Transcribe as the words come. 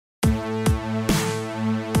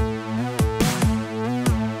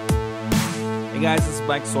guys, this is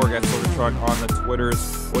Mike Sorg at Sorgatron on the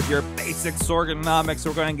Twitters with your basic Sorganomics.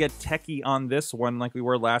 We're going to get techie on this one like we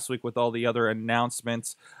were last week with all the other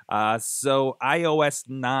announcements. So iOS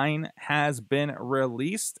 9 has been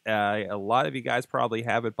released. A lot of you guys probably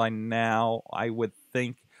have it by now, I would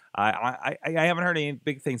think. I haven't heard any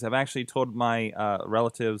big things. I've actually told my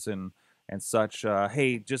relatives and such,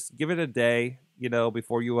 hey, just give it a day,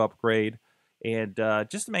 before you upgrade. And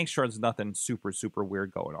just to make sure there's nothing super, super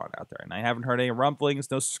weird going on out there. And I haven't heard any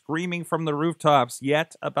rumblings, no screaming from the rooftops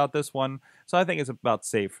yet about this one. So I think it's about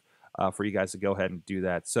safe for you guys to go ahead and do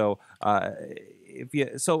that. So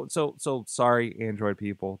sorry, Android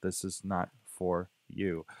people, this is not for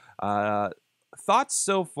you. Thoughts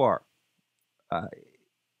so far? I'm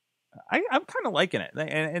kind of liking it,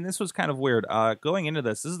 and this was kind of weird. Going into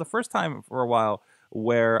this is the first time for a while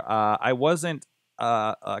where I wasn't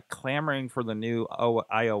clamoring for the new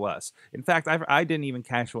iOS. In fact, I didn't even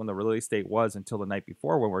catch when the release date was until the night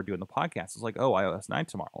before when we were doing the podcast. It's like, oh, iOS 9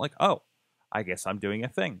 tomorrow. Like, oh, I guess I'm doing a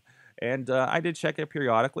thing. And I did check it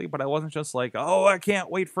periodically, but I wasn't just like, oh, I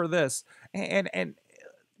can't wait for this. And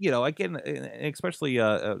again, especially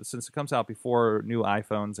since it comes out before new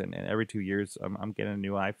iPhones, and every 2 years I'm getting a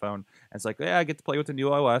new iPhone. And it's like, yeah, I get to play with the new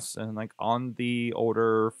iOS, and like on the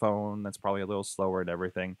older phone, that's probably a little slower and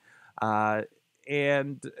everything.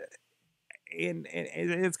 And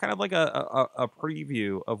it's kind of like a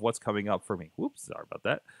preview of what's coming up for me. Whoops, sorry about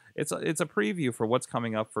that. It's a preview for what's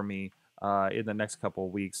coming up for me in the next couple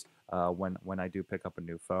of weeks when I do pick up a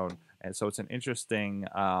new phone. And so it's an interesting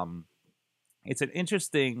I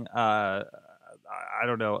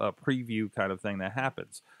don't know, a preview kind of thing that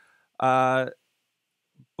happens. But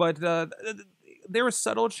there were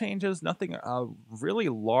subtle changes, nothing really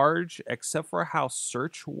large, except for how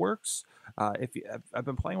search works. I've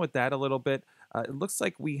been playing with that a little bit. It looks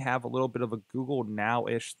like we have a little bit of a Google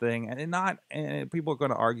Now-ish thing, and people are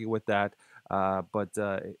going to argue with that. But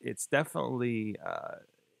it's definitely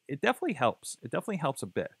it definitely helps. It definitely helps a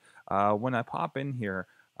bit. When I pop in here,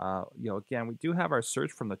 again, we do have our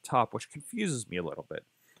search from the top, which confuses me a little bit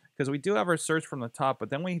because we do have our search from the top, but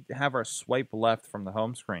then we have our swipe left from the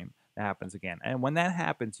home screen. That happens again. And when that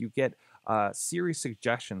happens, you get Siri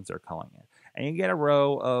suggestions, they're calling it. And you get a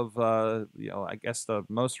row of, I guess the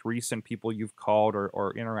most recent people you've called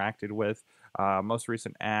or interacted with, most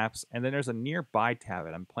recent apps. And then there's a nearby tab,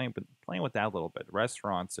 and I'm playing with that a little bit.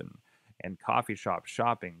 Restaurants and coffee shops,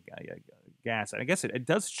 shopping, gas. And I guess it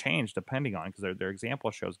does change depending on, because their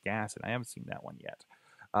example shows gas, and I haven't seen that one yet.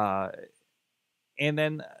 And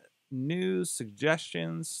then news,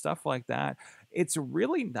 suggestions, stuff like that. It's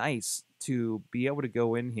really nice to be able to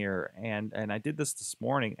go in here, and I did this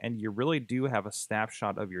morning, and you really do have a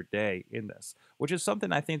snapshot of your day in this, which is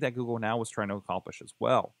something I think that Google Now was trying to accomplish as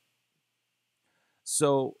well.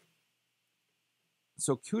 So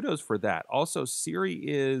kudos for that. Also, Siri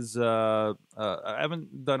is, I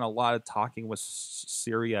haven't done a lot of talking with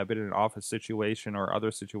Siri. I've been in an office situation or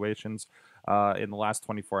other situations in the last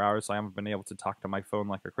 24 hours, so I haven't been able to talk to my phone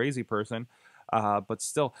like a crazy person. But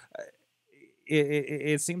still,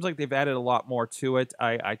 it seems like they've added a lot more to it.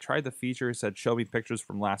 I tried the feature. It said, show me pictures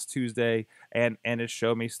from last Tuesday, and it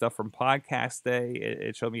showed me stuff from podcast day.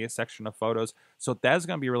 It showed me a section of photos. So that's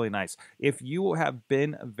going to be really nice. If you have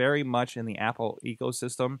been very much in the Apple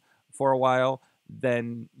ecosystem for a while,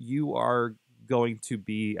 then you are going to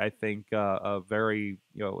be, I think, a very,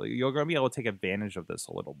 you're going to be able to take advantage of this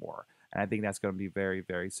a little more. And I think that's going to be very,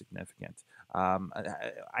 very significant. I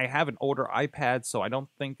have an older iPad, so I don't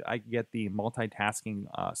think I get the multitasking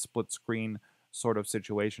split screen sort of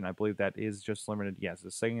situation. I believe that is just limited. Yes,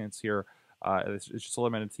 the saying it's here. It's just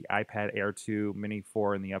limited to the iPad Air 2, Mini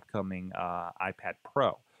 4, and the upcoming iPad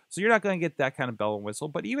Pro. So you're not going to get that kind of bell and whistle.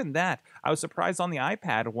 But even that, I was surprised on the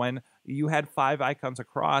iPad when you had 5 icons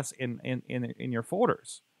across in your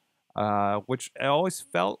folders. Which I always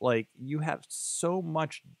felt like you have so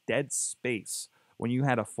much dead space when you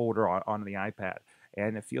had a folder on the iPad,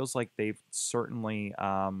 and it feels like they've certainly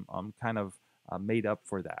kind of made up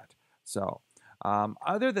for that. So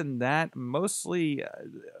other than that, mostly,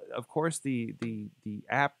 of course, the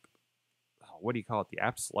app, what do you call it? The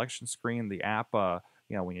app selection screen, the app,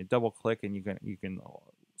 when you double click and you can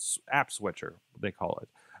app switcher, they call it.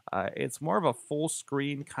 It's more of a full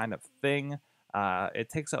screen kind of thing. It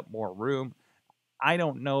takes up more room. I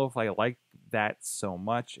don't know if I like that so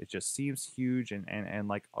much. It just seems huge and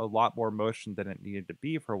like a lot more motion than it needed to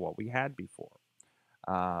be for what we had before.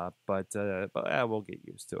 But we'll get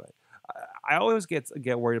used to it. I always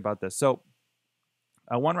get worried about this. So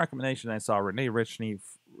one recommendation I saw, Renee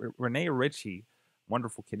Ritchie,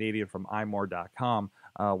 wonderful Canadian from imore.com,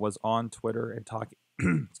 was on Twitter and talking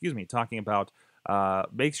talking about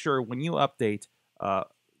Make sure when you update, uh,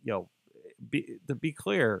 you know, to be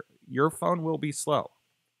clear, your phone will be slow.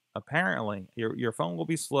 Apparently, your phone will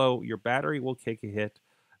be slow. Your battery will kick a hit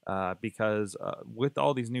because with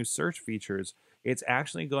all these new search features, it's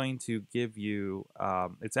actually going to give you.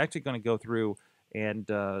 It's actually going to go through and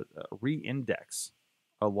re-index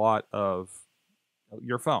a lot of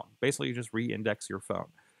your phone. Basically, you just re-index your phone,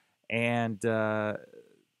 and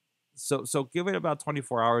so give it about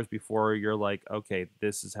 24 hours before you're like, okay,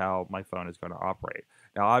 this is how my phone is going to operate.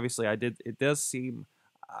 Now, obviously, it does seem.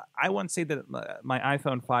 I wouldn't say that my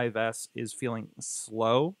iPhone 5S is feeling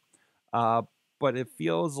slow, uh, but it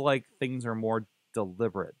feels like things are more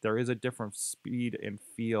deliberate. There is a different speed and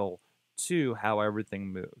feel to how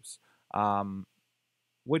everything moves. Um,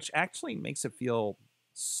 which actually makes it feel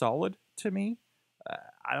solid to me.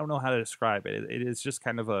 I don't know how to describe it. It is just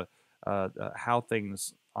kind of a how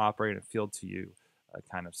things operate and feel to you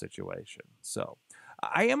kind of situation. So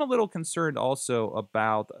I am a little concerned also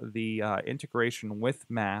about the integration with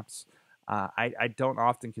Maps. I don't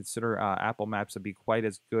often consider Apple Maps to be quite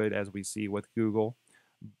as good as we see with Google,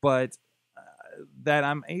 but that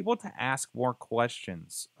I'm able to ask more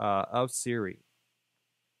questions of Siri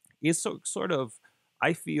is sort of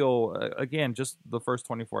I feel again just the first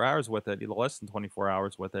 24 hours with it, less than 24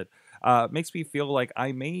 hours with it, makes me feel like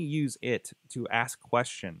I may use it to ask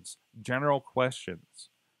questions, general questions,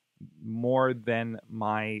 more than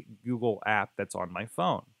my Google app that's on my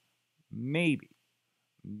phone. Maybe,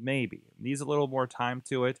 maybe needs a little more time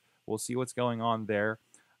to it. We'll see what's going on there.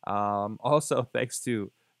 Also, thanks to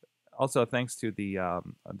the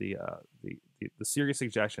serious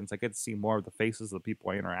suggestions, I get to see more of the faces of the people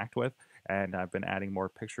I interact with, and I've been adding more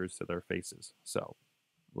pictures to their faces. So,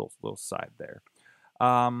 little side there.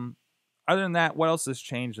 Um, Other than that, what else has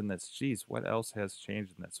changed in this? Jeez, what else has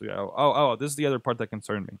changed in this? This is the other part that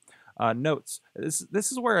concerned me. Notes.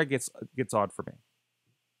 This is where it gets odd for me.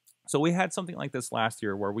 So we had something like this last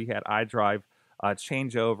year where we had iDrive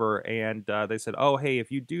change over, and they said, "Oh, hey,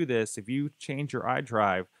 if you do this, if you change your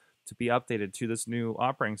iDrive to be updated to this new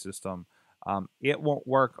operating system, it won't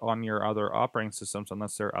work on your other operating systems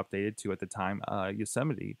unless they're updated to at the time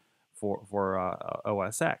Yosemite for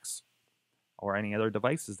OS X or any other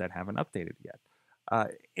devices that haven't updated yet."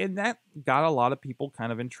 And that got a lot of people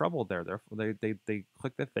kind of in trouble there. They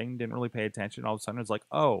clicked the thing, didn't really pay attention. All of a sudden, it's like,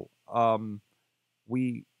 oh,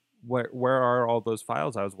 we where are all those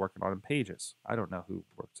files I was working on in Pages? I don't know who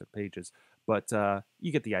works at Pages, but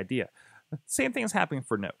you get the idea. Same thing is happening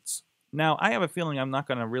for Notes. Now, I have a feeling I'm not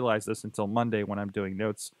going to realize this until Monday when I'm doing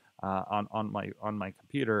notes on my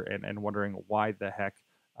computer and wondering why the heck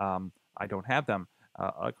I don't have them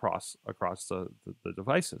across the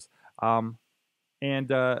devices. And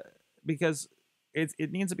because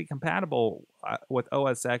it needs to be compatible with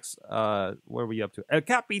OS X. Where are we up to? El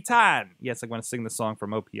Capitan! Yes, I'm going to sing the song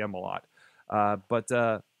from OPM a lot.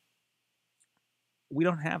 But we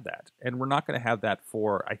don't have that. And we're not going to have that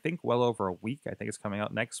for, I think, well over a week. I think it's coming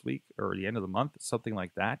out next week or the end of the month, something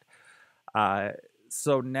like that.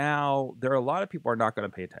 So now there are a lot of people who are not going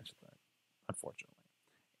to pay attention to that, unfortunately.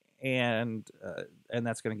 And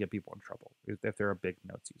that's going to get people in trouble if they're a big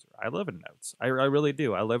Notes user. I live in Notes. I really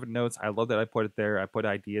do. I live in Notes. I love that I put it there. I put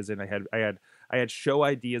ideas in. I had show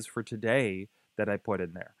ideas for today that I put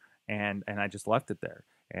in there, and I just left it there.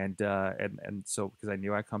 And so because I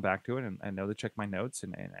knew I'd come back to it, and I know to check my notes,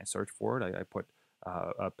 and I search for it. I put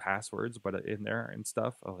passwords, but in there and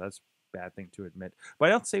stuff. Oh, that's bad thing to admit, but I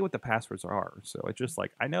don't say what the passwords are. So it's just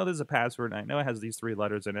like I know there's a password, and I know it has these 3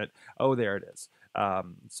 letters in it. Oh, there it is.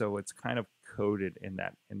 So it's kind of coded in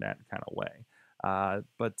that kind of way.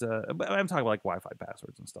 But I'm talking about like Wi-Fi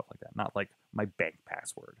passwords and stuff like that, not like my bank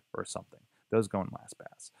password or something. Those go in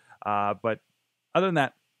LastPass. But other than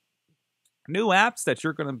that, new apps that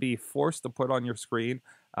you're going to be forced to put on your screen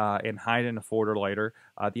and hide in a folder later.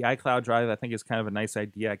 The iCloud Drive, I think, is kind of a nice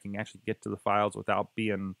idea. I can actually get to the files without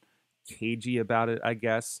being cagey about it, I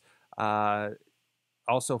guess.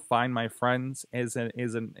 Also, Find My Friends is an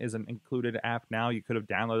included app now. You could have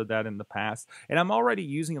downloaded that in the past, and I'm already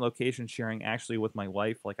using location sharing actually with my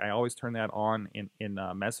wife. Like I always turn that on in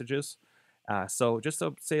messages. So just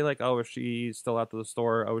to say like, oh, is she still out to the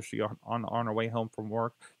store? Oh, is she on her way home from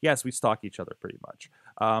work? Yes, we stalk each other pretty much.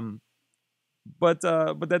 But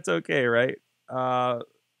that's okay, right?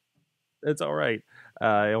 It's all right.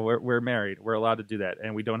 We're married. We're allowed to do that,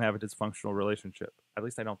 and we don't have a dysfunctional relationship. At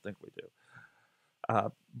least I don't think we do.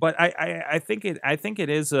 But I think it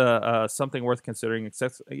is something worth considering,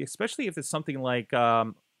 especially if it's something like they're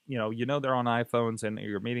on iPhones and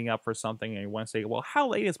you're meeting up for something and you want to say, well, how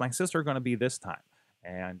late is my sister going to be this time?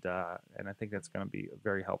 and I think that's going to be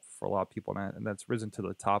very helpful for a lot of people, and that's risen to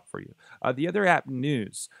the top for you. The other app,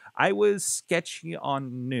 News. I was sketchy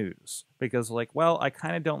on News because, like, well, I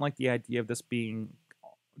kind of don't like the idea of this being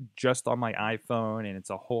just on my iPhone, and it's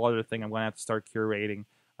a whole other thing I'm going to have to start curating.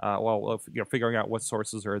 Figuring out what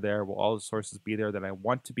sources are there. Will all the sources be there that I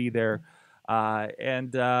want to be there?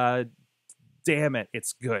 And damn it,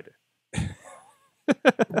 it's good.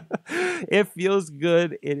 It feels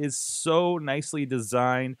good. It is so nicely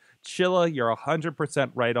designed. Chilla, you're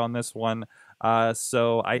 100% right on this one.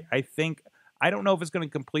 So I think, I don't know if it's going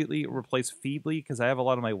to completely replace Feedly because I have a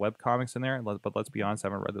lot of my webcomics in there. But let's be honest, I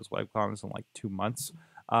haven't read those webcomics in like 2 months.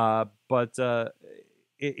 But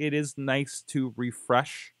it is nice to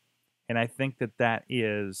refresh, and I think that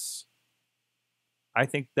is. I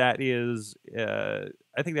think that's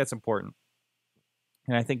important,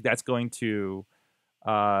 and I think that's going to.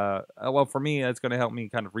 Well, for me, that's going to help me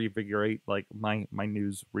kind of reinvigorate like my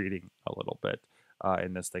news reading a little bit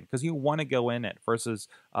in this thing, because you want to go in it versus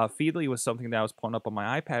Feedly was something that I was pulling up on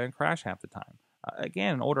my iPad and crash half the time.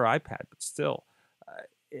 Again, an older iPad, but still,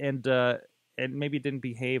 and maybe it didn't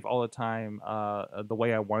behave all the time the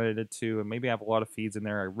way I wanted it to, and maybe I have a lot of feeds in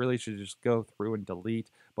there I really should just go through and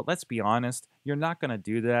delete. But let's be honest, you're not going to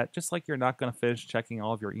do that, just like you're not going to finish checking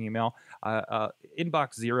all of your email.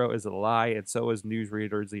 Inbox zero is a lie, and so is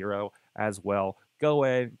newsreader zero as well. Go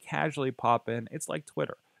in, casually pop in. It's like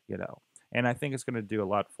Twitter, and I think it's going to do a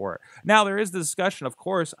lot for it. Now, there is the discussion, of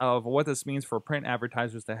course, of what this means for print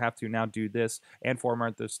advertisers to have to now do this and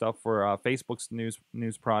format this stuff for Facebook's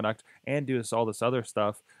news product and do all this other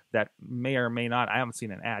stuff that may or may not. I haven't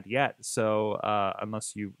seen an ad yet, so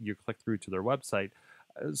unless you click through to their website.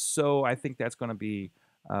 So I think that's going to be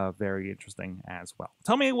very interesting as well.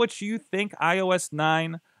 Tell me what you think. iOS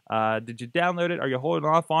 9. Did you download it? Are you holding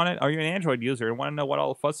off on it? Are you an Android user and want to know what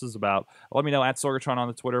all the fuss is about? Let me know at Sorgatron on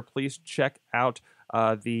the Twitter. Please check out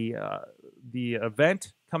the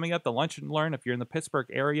event coming up, the Lunch and Learn, if you're in the Pittsburgh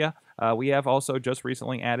area. We have also just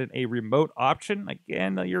recently added a remote option.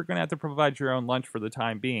 Again, you're going to have to provide your own lunch for the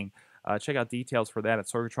time being. Check out details for that at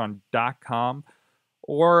sorgatron.com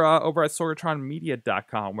or over at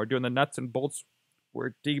sorgatronmedia.com. We're doing the nuts and bolts.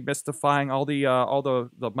 We're demystifying all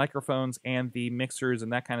the microphones and the mixers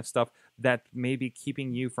and that kind of stuff that may be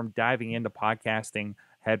keeping you from diving into podcasting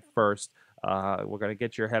head first. We're going to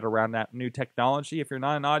get your head around that new technology. If you're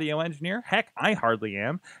not an audio engineer, heck, I hardly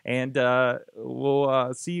am. And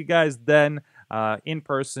we'll see you guys then in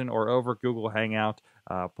person or over Google Hangout.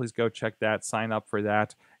 Please go check that, sign up for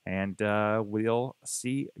that. And we'll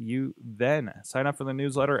see you then. Sign up for the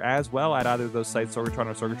newsletter as well at either of those sites, Sorgatron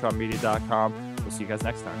or sorgatronmedia.com. We'll see you guys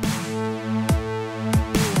next time.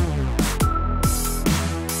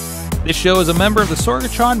 This show is a member of the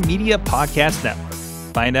Sorgatron Media Podcast Network.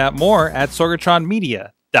 Find out more at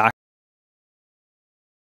sorgatronmedia.com.